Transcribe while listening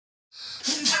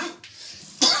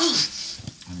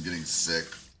I'm getting sick.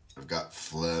 I've got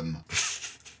phlegm.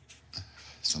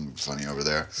 Something funny over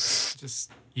there.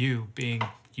 Just you being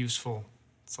useful.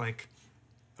 It's like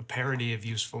a parody of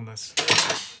usefulness.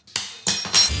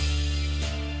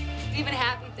 Even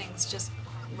happy things just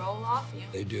roll off you.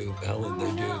 They do, Ellen, they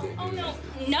do. Oh, no.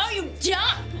 No, you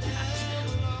don't!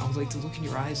 I would like to look in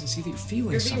your eyes and see that you're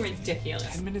feeling You're something. being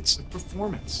ridiculous. 10 minutes of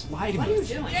performance. Lie to me. What are you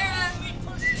doing?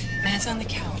 Matt's on the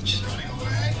couch.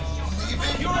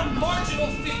 You're a marginal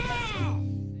thief!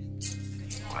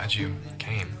 Glad you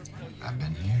came. I've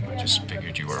been here. I just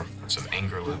figured you were in some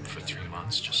anger loop for 3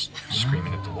 months, just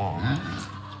screaming at the wall.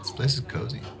 This place is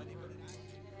cozy.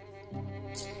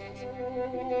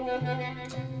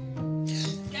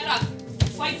 Get up!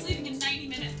 Flight's leaving in 90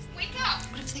 minutes. Wake up!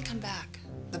 What if they come back?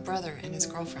 The brother and his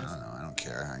girlfriend. I don't know. I don't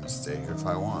care. I can stay here if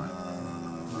I want.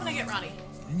 I'm gonna get Ronnie.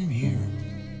 Bring him here.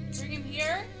 Bring him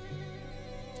here?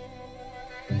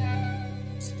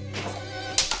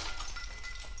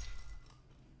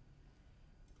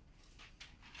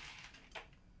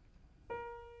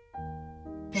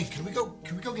 Hey, can we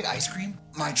go get ice cream?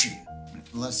 Michi.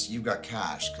 Unless you've got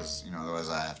cash, because, you know, otherwise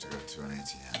I have to go to an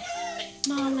ATM.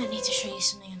 Mom, I need to show you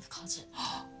something in the closet.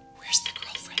 Where's the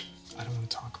girlfriend? I don't want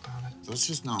to talk about it. Let's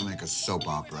just not make a soap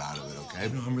opera out of it, okay?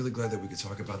 No, I'm really glad that we could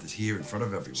talk about this here in front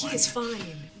of everyone. He is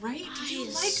fine, right? You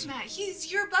like Matt.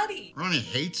 He's your buddy. Ronnie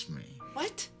hates me.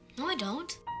 What? No, I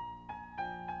don't.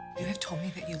 You have told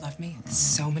me that you love me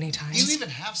so many times. Do you even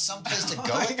have someplace to go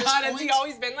Oh at my this God, point? has he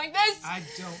always been like this?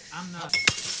 I'm not.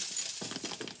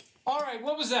 All right,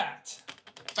 what was that?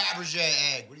 Fabergé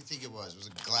egg. What do you think it was? It was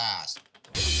a glass.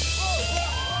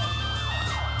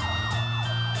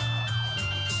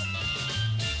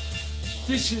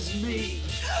 This is me.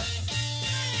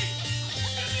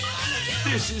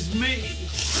 This is me.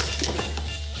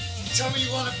 Tell me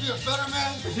you want to be a better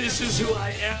man? This is who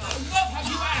I am. I love how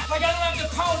you act like I don't have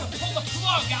the power to pull the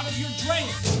plug out of your drain.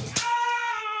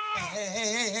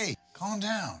 Hey. Calm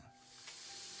down.